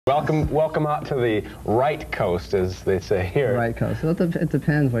Welcome out to the right coast, as they say here. Right coast. It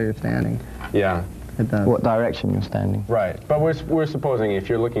depends where you're standing. Yeah. It does. What direction you're standing. Right. But we're supposing if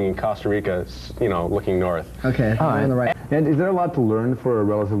you're looking in Costa Rica, you know, looking north. Okay. All right. On the right. And is there a lot to learn for a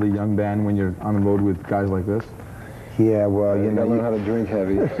relatively young band when you're on the road with guys like this? Yeah, well, you know, learn how to drink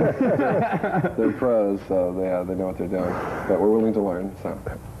heavy. They're pros, so they know what they're doing. But we're willing to learn, so.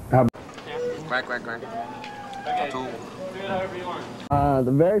 Quack. Okay. Do it however you The want.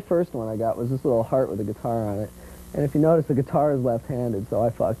 very first one I got was this little heart with a guitar on it. And if you notice, the guitar is left-handed, so I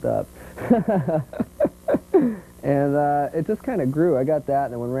fucked up. And it just kind of grew. I got that,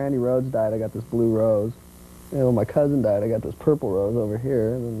 and then when Randy Rhoads died, I got this blue rose. And when my cousin died, I got this purple rose over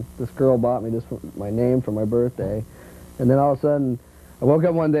here. And then this girl bought me my name for my birthday. And then all of a sudden, I woke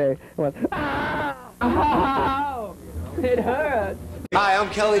up one day and went, ow! It hurts! Hi, I'm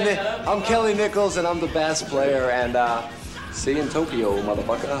Kelly Nichols, and I'm the bass player, and see you in Tokyo,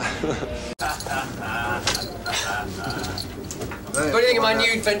 motherfucker. What do you think of my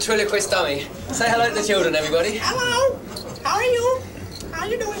new ventriloquist dummy? Say hello to the children, everybody. Hello. How are you? How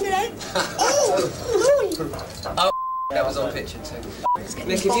you doing today? Oh, Louie. Oh, that was on picture too.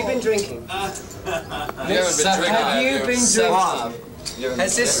 Nick, have you been drinking? Have you been drinking?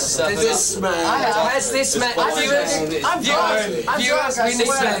 Has this man, viewers,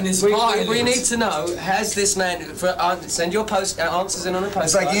 we need to know, has this man, send your answers in on a post.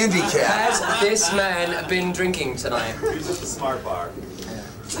 It's like Andy Cat. Has this man been drinking tonight? He's just a smart bar.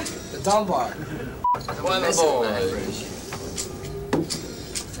 The dumb bar. One boy.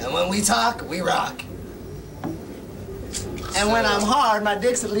 And when we talk, we rock. And when I'm hard, my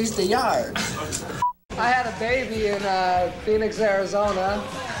dick's at least a yard. I had a baby in Phoenix, Arizona.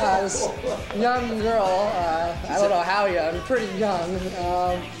 This young girl, I don't know how young, pretty young,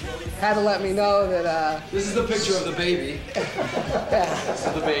 had to let me know that... This is the picture of the baby.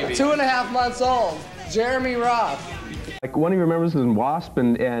 Yeah. The baby. 2.5 months old, Jeremy Roth. Like one of your members was in Wasp,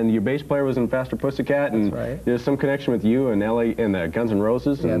 and your bass player was in Faster Pussycat, and right. There's some connection with you and Guns N'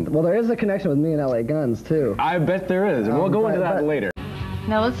 Roses. And Yeah, well, there is a connection with me and LA Guns, too. I bet there is, and we'll go into that later.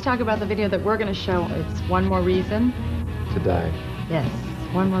 Now let's talk about the video that we're going to show. It's One More Reason. To die. Yes,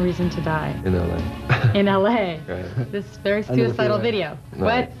 One More Reason to Die. In L.A. In L.A. Right. This very suicidal video. No.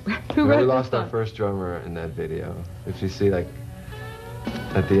 What? Who wrote We this lost our song? first drummer in that video. If you see, like,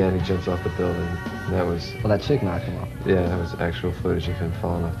 at the end, he jumps off the building. That was... Well, that chick knocked him off. Yeah, that was actual footage of him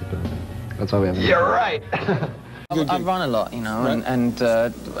falling off the building. That's why we have... You're right! I run a lot, you know, and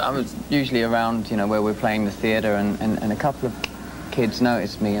I was usually around, you know, where we're playing the theatre, and a couple of kids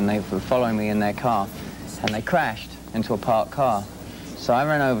noticed me, and they were following me in their car, and they crashed into a parked car. So I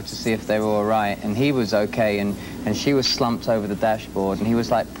ran over to see if they were all right, and he was okay, and she was slumped over the dashboard, and he was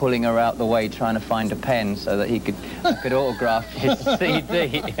like pulling her out the way, trying to find a pen so that I could autograph his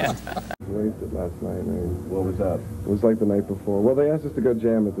CD. Last night, what was up? It was like the night before. Well, they asked us to go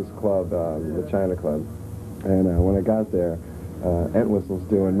jam at this club, the China Club, and when I got there, Entwistle's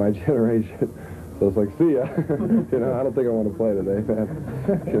doing My Generation. So it's like, see ya. You know, I don't think I want to play today, man.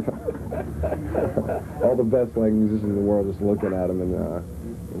 You know? All the best like musicians in the world just looking at him, and you know,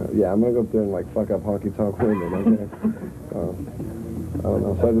 yeah, I'm gonna go up there and like fuck up honky tonk women, okay? I don't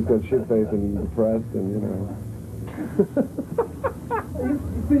know. So I just got shit faced and depressed, and you know. You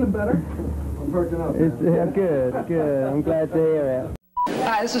feeling better? I'm perking up. Good. I'm glad to hear it.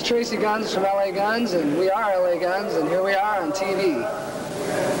 Hi, this is Tracy Guns from LA Guns, and we are LA Guns, and here we are on TV.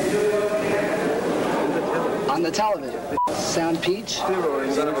 On the television. Sound Peach.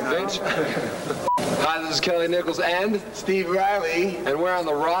 Son of a bitch. Hi, this is Kelly Nichols and Steve Riley. we're on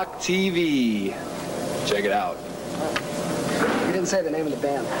the Rock TV. Check it out. You didn't say the name of the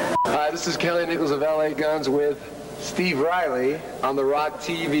band. Hi, this is Kelly Nichols of LA Guns with Steve Riley on the Rock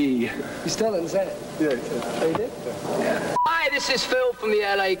TV. You still didn't say it. Yeah, Oh, you did? Yeah. Hi, this is Phil from the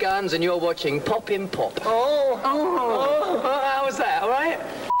LA Guns, and you're watching Poppin' Pop. Oh, How was that, all right?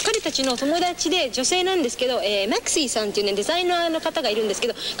 彼たちの友達で女性なんですけど、マクシーさんっていうねデザイナーの方がいるんですけ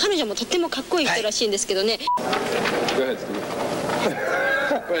ど、彼女もとってもかっこいい人らしいんですけどね。Go ahead, Steve.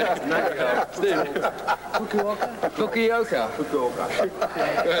 Steve. Fukuoka. Go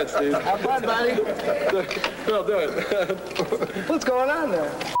ahead, Steve. Have fun, buddy. No, do it. What's going on there?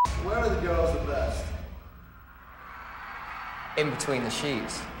 Where are the girls the best? In between the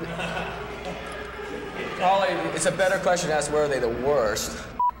sheets. Probably, it's a better question to ask where are they the worst.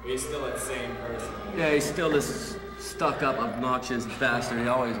 He's still that same person. Yeah, he's still this stuck-up, obnoxious bastard he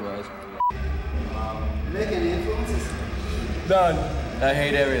always was. Nick, any influences? None. I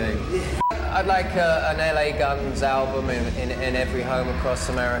hate everything. I'd like an LA Guns album in every home across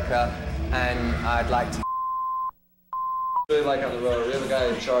America, and I'd like to really like on the road. We have a guy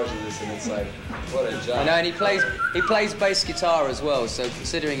in charge of this, and it's like, what a job. I know, and he plays bass guitar as well. So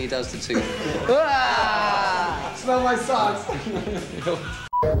considering he does the two. Smell my socks.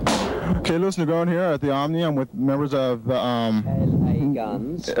 Okay, listen, we're going here at the Omni. I'm with members of the LA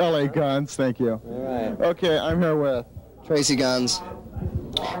Guns. LA Guns, thank you. All right. Okay, I'm here with Tracy Guns.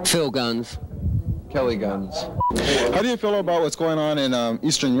 Phil Guns. Kelly Guns. How do you feel about what's going on in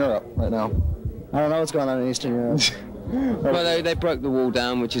Eastern Europe right now? I don't know what's going on in Eastern Europe. Well, they broke the wall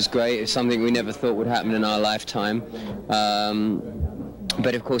down, which is great. It's something we never thought would happen in our lifetime.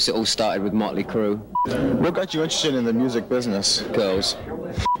 But of course, it all started with Motley Crue. What got you interested in the music business? Girls.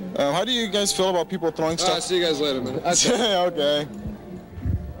 How do you guys feel about people throwing stuff? See you guys later, man. Okay.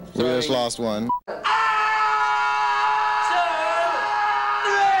 We just lost one.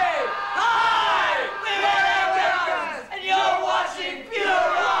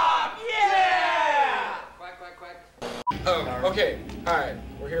 Okay, all right,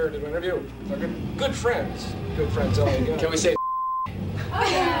 we're here to do an interview. We're good friends. Good friends. Can we say?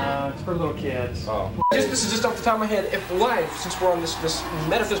 It's for little kids. Oh. This is just off the top of my head. If life, since we're on this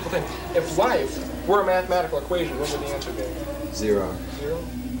metaphysical thing, if life were a mathematical equation, what would the answer be? 0. 0?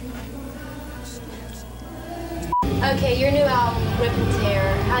 Okay, your new album, Rip and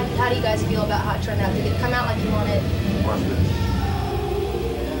Tear. How do you guys feel about how it turned out? Did it come out like you wanted? Watch this.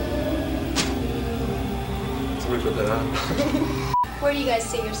 Somebody put that out. Where do you guys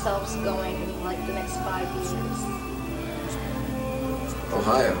see yourselves going in like the next 5 years?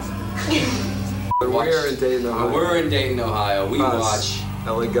 Ohio. We're in Dayton, Ohio. We're in Dayton, Ohio. We watch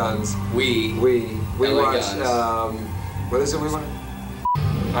LA Guns. We LA watch. Guns. What is it we watch?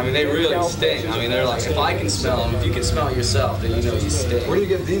 I mean, they really stink. I mean, they're like, if I can smell them, if you can smell it yourself, then you know you stink. Where do you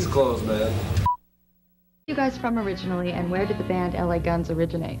get these clothes, man? Where are you guys from originally, and where did the band LA Guns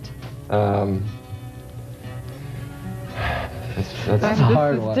originate? That's a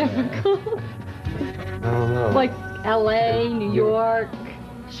hard one. Difficult. I don't know. Like LA, New York,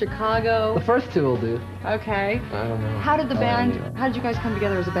 Chicago. The first two will do. Okay. I don't know. How did the band? How did you guys come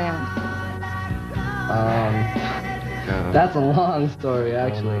together as a band? That's a long story,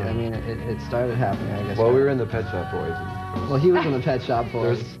 actually. I mean, it started happening, I guess. Well, we were in the Pet Shop Boys. Well, he was in the Pet Shop There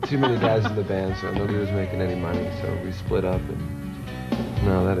Boys. was too many guys in the band, so nobody was making any money, so we split up and...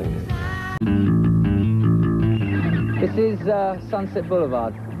 No, that ain't it. This is Sunset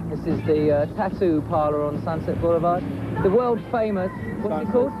Boulevard. This is the tattoo parlor on Sunset Boulevard. The world famous, what's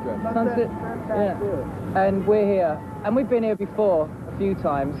it called? Sunset. Yeah. And we're here. And we've been here before a few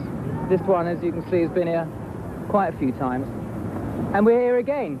times. This one, as you can see, has been here quite a few times. And we're here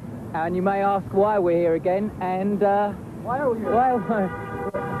again. And you may ask why we're here again. And why are we here?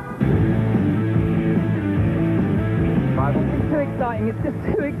 It's too exciting. It's just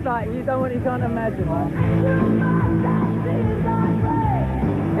too exciting. You can't imagine.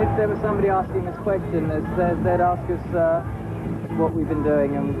 If there was somebody asking this question, they'd ask us what we've been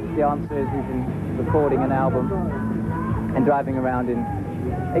doing, and the answer is we've been recording an album and driving around in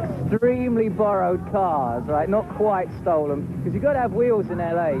extremely borrowed cars, right? Not quite stolen, because you've got to have wheels in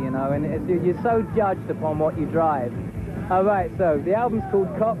LA, you know, and you're so judged upon what you drive. All right, so the album's called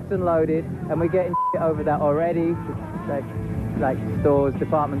Cops and Loaded, and we're getting shit over that already. Like stores,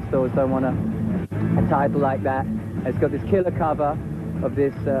 department stores don't want a title like that. It's got this killer cover of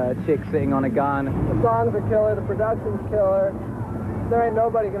this chick sitting on a gun. The song's a killer, the production's killer. There ain't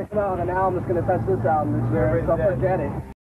nobody gonna come out with an album that's gonna touch this album this year, so forget it.